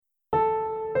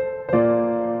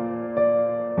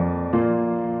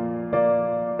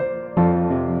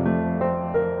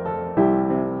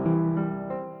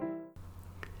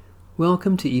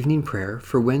Welcome to evening prayer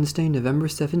for Wednesday, November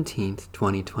 17th,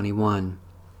 2021.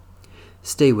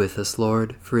 Stay with us,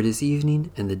 Lord, for it is evening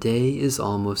and the day is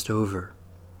almost over.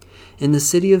 In the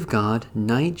city of God,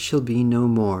 night shall be no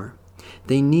more.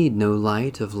 They need no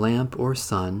light of lamp or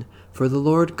sun, for the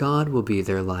Lord God will be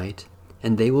their light,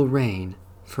 and they will reign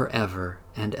forever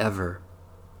and ever.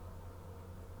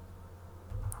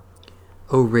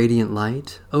 O radiant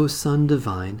light, O Son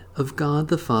divine, of God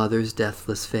the Father's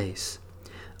deathless face,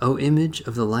 O image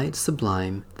of the light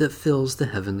sublime that fills the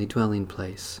heavenly dwelling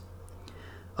place.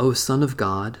 O Son of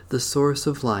God, the source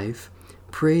of life,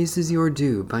 praise is your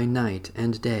due by night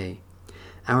and day.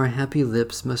 Our happy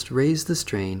lips must raise the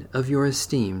strain of your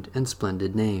esteemed and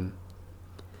splendid name.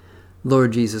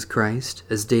 Lord Jesus Christ,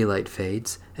 as daylight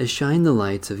fades, as shine the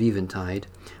lights of eventide,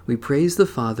 we praise the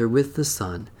Father with the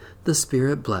Son, the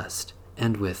Spirit blessed,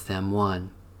 and with them one.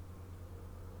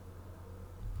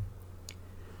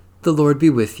 The Lord be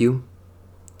with you.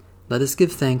 Let us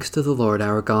give thanks to the Lord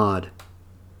our God.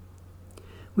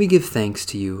 We give thanks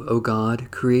to you, O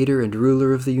God, Creator and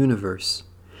Ruler of the universe.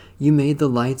 You made the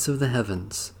lights of the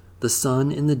heavens, the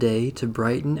sun in the day to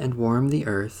brighten and warm the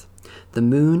earth, the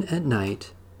moon at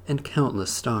night, and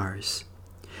countless stars.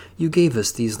 You gave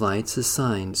us these lights as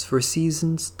signs for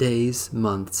seasons, days,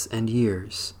 months, and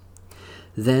years.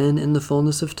 Then, in the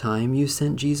fullness of time, you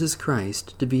sent Jesus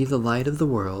Christ to be the light of the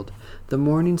world, the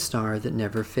morning star that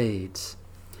never fades.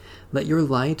 Let your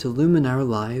light illumine our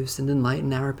lives and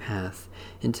enlighten our path,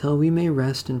 until we may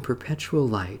rest in perpetual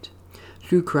light.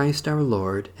 Through Christ our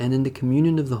Lord, and in the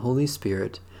communion of the Holy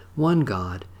Spirit, one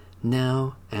God,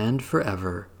 now and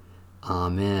forever.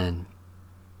 Amen.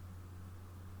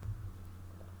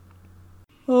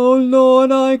 O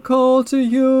Lord, I call to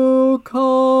you,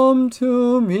 come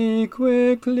to me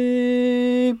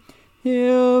quickly.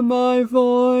 Hear my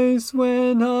voice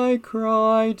when I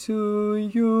cry to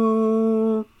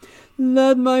you.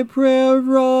 Let my prayer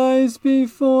rise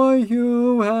before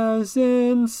you as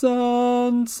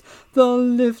incense, the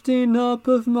lifting up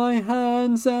of my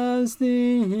hands as the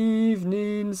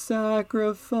evening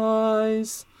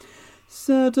sacrifice.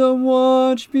 Set a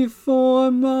watch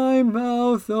before my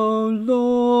mouth, O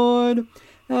Lord,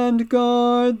 and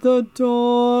guard the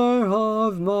door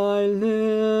of my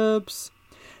lips.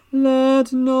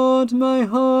 Let not my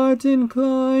heart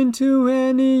incline to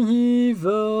any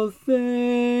evil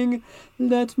thing.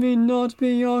 Let me not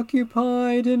be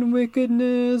occupied in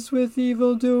wickedness with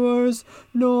evildoers,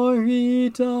 nor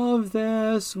eat of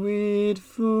their sweet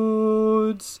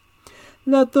foods.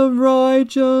 Let the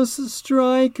righteous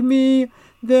strike me.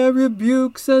 Their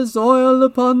rebukes as oil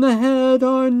upon the head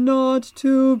are not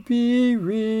to be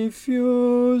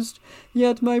refused.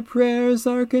 Yet my prayers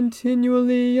are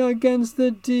continually against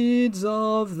the deeds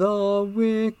of the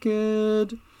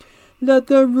wicked. Let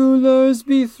their rulers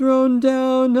be thrown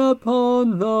down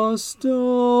upon the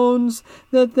stones,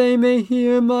 that they may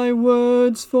hear my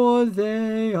words, for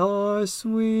they are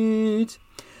sweet.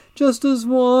 Just as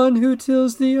one who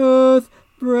tills the earth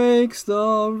breaks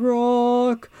the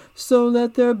rock, so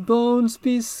let their bones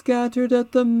be scattered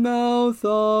at the mouth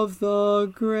of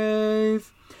the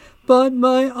grave. But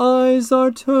my eyes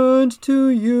are turned to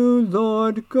you,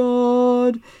 Lord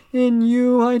God. In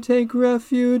you I take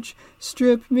refuge.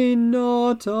 Strip me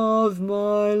not of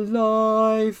my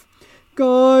life.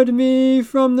 Guard me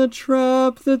from the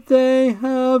trap that they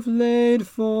have laid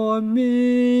for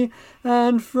me,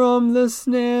 and from the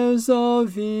snares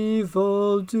of evildoers.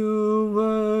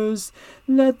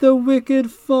 Let the wicked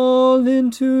fall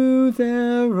into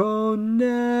their own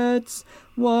nets,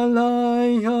 while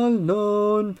I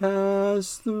alone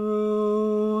pass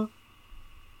through.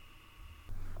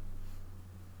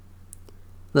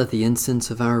 Let the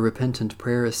incense of our repentant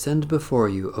prayer ascend before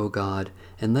you, O God,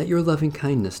 and let your loving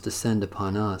kindness descend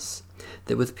upon us,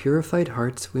 that with purified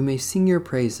hearts we may sing your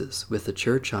praises with the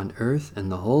church on earth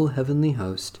and the whole heavenly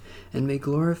host, and may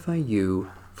glorify you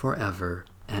forever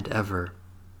and ever.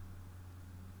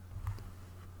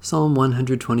 Psalm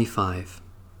 125.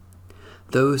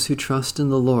 Those who trust in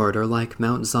the Lord are like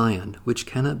Mount Zion, which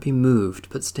cannot be moved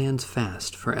but stands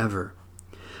fast forever.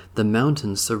 The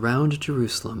mountains surround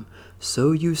Jerusalem,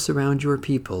 so you surround your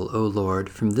people, O Lord,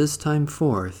 from this time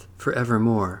forth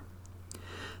forevermore.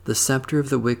 The scepter of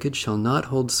the wicked shall not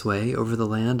hold sway over the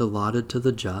land allotted to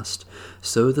the just,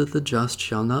 so that the just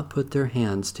shall not put their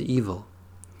hands to evil.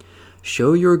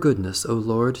 Show your goodness, O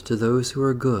Lord, to those who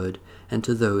are good, and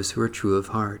to those who are true of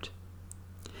heart.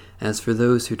 As for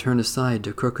those who turn aside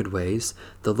to crooked ways,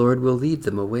 the Lord will lead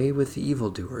them away with the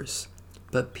evildoers.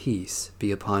 But peace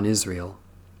be upon Israel.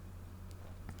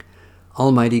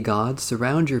 Almighty God,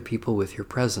 surround your people with your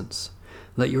presence.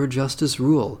 Let your justice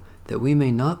rule, that we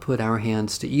may not put our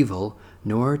hands to evil,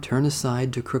 nor turn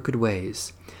aside to crooked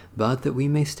ways, but that we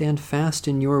may stand fast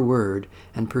in your word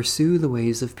and pursue the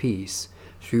ways of peace,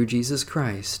 through Jesus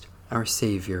Christ, our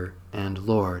Savior and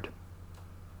Lord.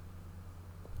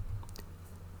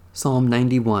 Psalm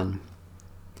 91.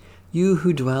 You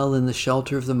who dwell in the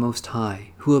shelter of the Most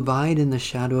High, who abide in the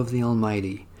shadow of the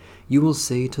Almighty, you will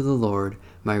say to the Lord,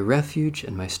 my refuge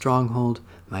and my stronghold,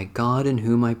 my God in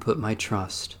whom I put my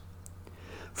trust.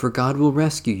 For God will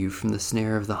rescue you from the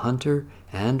snare of the hunter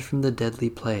and from the deadly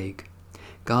plague.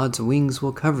 God's wings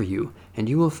will cover you, and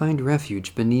you will find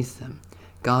refuge beneath them.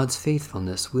 God's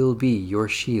faithfulness will be your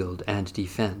shield and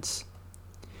defense.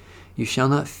 You shall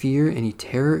not fear any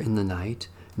terror in the night,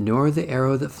 nor the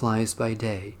arrow that flies by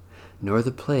day, nor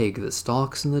the plague that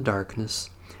stalks in the darkness,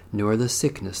 nor the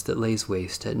sickness that lays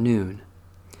waste at noon.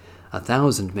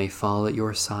 1,000 may fall at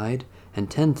your side,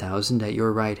 and 10,000 at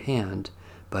your right hand,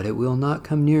 but it will not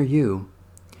come near you.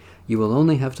 You will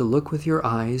only have to look with your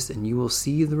eyes, and you will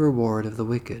see the reward of the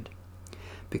wicked.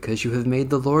 Because you have made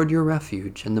the Lord your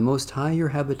refuge, and the Most High your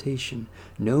habitation,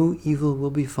 no evil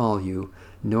will befall you,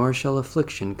 nor shall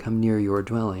affliction come near your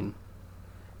dwelling.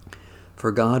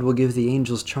 For God will give the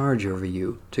angels charge over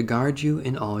you, to guard you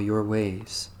in all your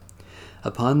ways.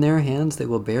 Upon their hands they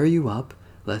will bear you up,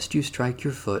 lest you strike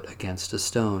your foot against a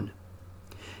stone.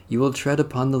 You will tread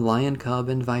upon the lion cub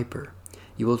and viper.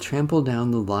 You will trample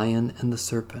down the lion and the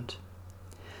serpent.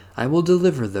 I will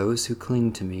deliver those who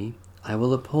cling to me. I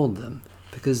will uphold them,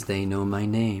 because they know my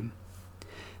name.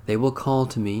 They will call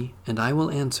to me, and I will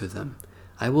answer them.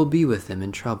 I will be with them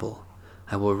in trouble.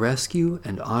 I will rescue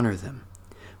and honor them.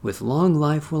 With long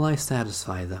life will I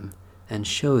satisfy them, and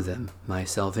show them my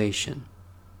salvation.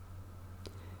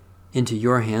 Into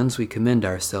your hands we commend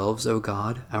ourselves, O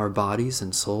God, our bodies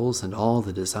and souls and all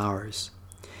that is ours.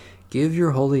 Give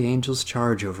your holy angels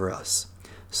charge over us,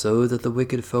 so that the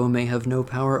wicked foe may have no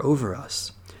power over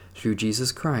us, through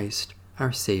Jesus Christ,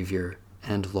 our Savior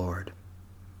and Lord.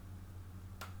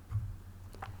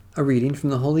 A reading from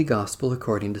the Holy Gospel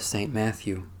according to St.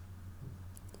 Matthew.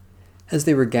 As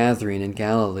they were gathering in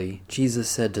Galilee, Jesus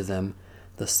said to them,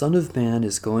 The Son of Man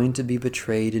is going to be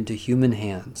betrayed into human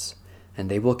hands, and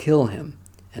they will kill him,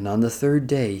 and on the third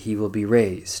day he will be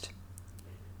raised.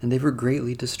 And they were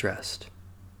greatly distressed.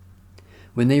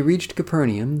 When they reached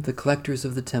Capernaum, the collectors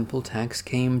of the temple tax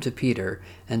came to Peter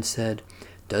and said,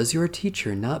 Does your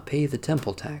teacher not pay the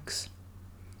temple tax?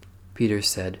 Peter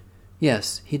said,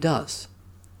 Yes, he does.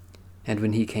 And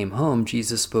when he came home,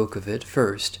 Jesus spoke of it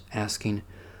first, asking,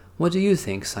 What do you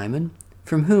think, Simon?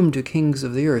 From whom do kings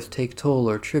of the earth take toll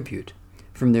or tribute?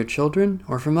 From their children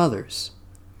or from others?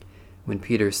 When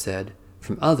Peter said,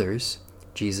 From others,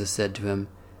 Jesus said to him,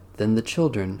 Then the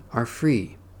children are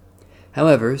free.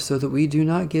 However, so that we do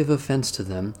not give offense to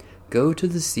them, go to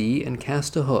the sea and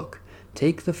cast a hook.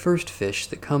 Take the first fish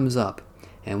that comes up,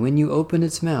 and when you open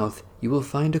its mouth, you will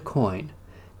find a coin.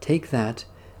 Take that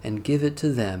and give it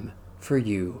to them for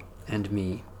you and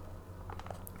me.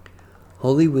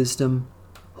 Holy wisdom,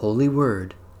 holy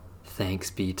word,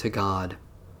 thanks be to God.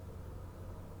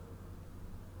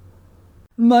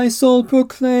 My soul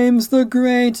proclaims the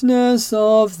greatness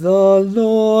of the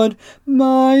Lord.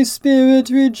 My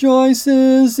spirit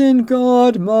rejoices in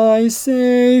God my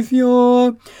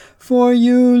Saviour. For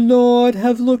you, Lord,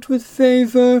 have looked with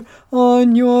favor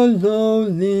on your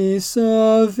lowly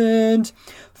servant.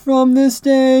 From this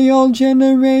day all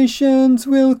generations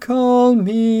will call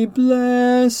me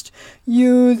blessed.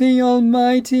 You, the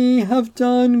Almighty, have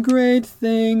done great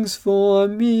things for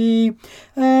me,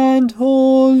 and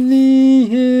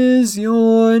holy is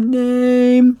your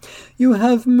name. You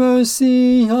have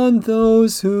mercy on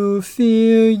those who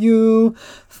fear you,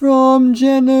 from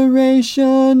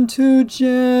generation to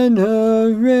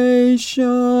generation.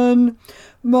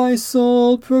 My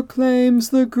soul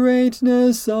proclaims the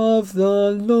greatness of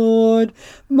the Lord.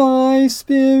 My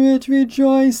spirit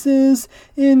rejoices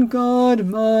in God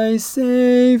my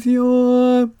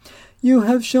Saviour. You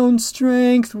have shown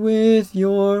strength with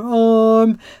your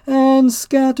arm, and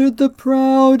scattered the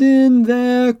proud in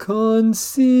their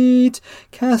conceit,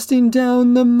 casting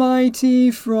down the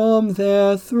mighty from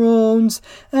their thrones,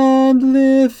 and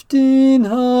lifting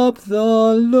up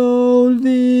the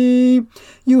lowly.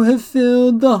 You have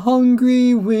filled the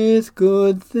hungry with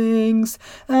good things,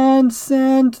 and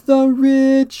sent the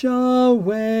rich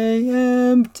away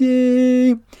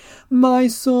empty. My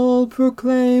soul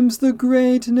proclaims the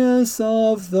greatness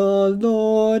of the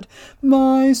Lord.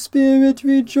 My spirit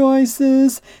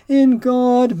rejoices in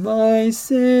God my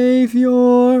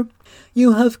Saviour.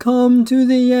 You have come to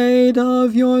the aid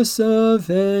of your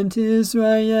servant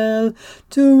Israel,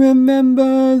 to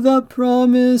remember the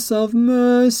promise of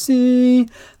mercy,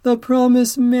 the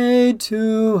promise made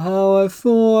to our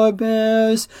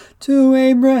forebears, to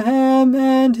Abraham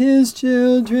and his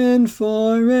children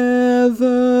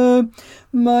forever.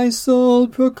 My soul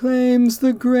proclaims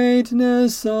the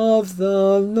greatness of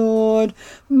the Lord.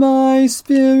 My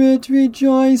spirit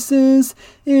rejoices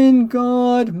in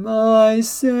God my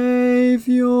Saviour.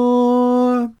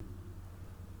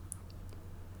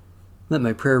 Let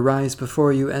my prayer rise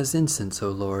before you as incense, O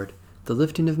Lord, the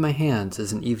lifting of my hands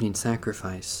as an evening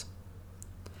sacrifice.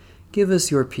 Give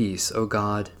us your peace, O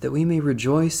God, that we may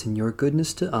rejoice in your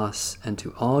goodness to us and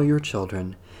to all your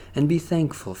children, and be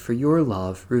thankful for your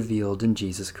love revealed in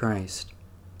Jesus Christ.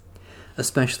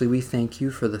 Especially we thank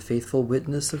you for the faithful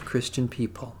witness of Christian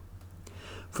people,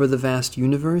 for the vast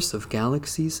universe of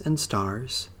galaxies and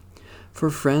stars, for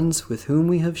friends with whom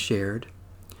we have shared,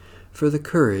 for the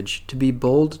courage to be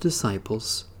bold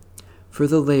disciples, for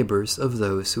the labors of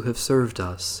those who have served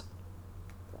us.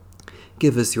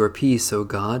 Give us your peace, O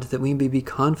God, that we may be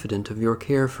confident of your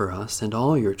care for us and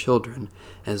all your children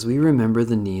as we remember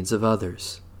the needs of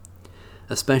others.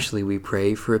 Especially we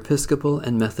pray for Episcopal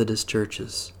and Methodist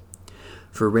churches,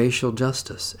 for racial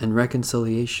justice and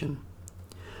reconciliation,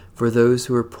 for those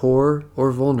who are poor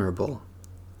or vulnerable,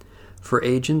 for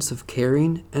agents of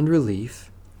caring and relief,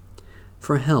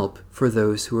 for help for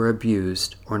those who are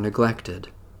abused or neglected.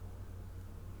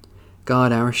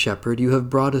 God, our shepherd, you have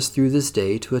brought us through this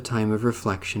day to a time of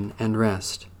reflection and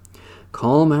rest.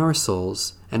 Calm our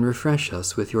souls and refresh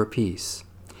us with your peace.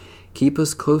 Keep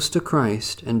us close to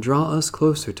Christ and draw us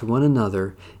closer to one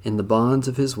another in the bonds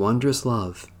of his wondrous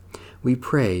love. We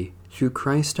pray through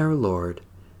Christ our Lord.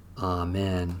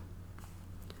 Amen.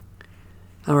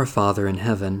 Our Father in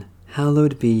heaven,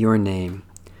 hallowed be your name.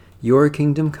 Your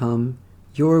kingdom come,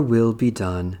 your will be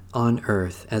done, on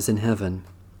earth as in heaven.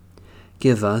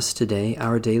 Give us today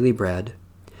our daily bread.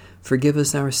 Forgive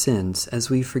us our sins as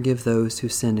we forgive those who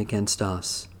sin against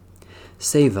us.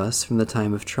 Save us from the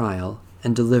time of trial,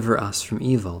 and deliver us from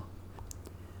evil.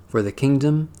 For the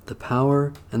kingdom, the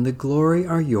power, and the glory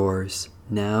are yours,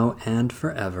 now and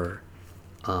forever.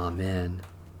 Amen.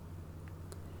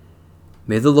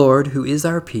 May the Lord, who is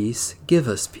our peace, give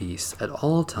us peace at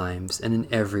all times and in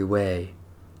every way.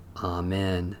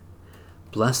 Amen.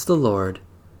 Bless the Lord.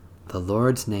 The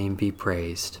Lord's name be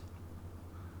praised.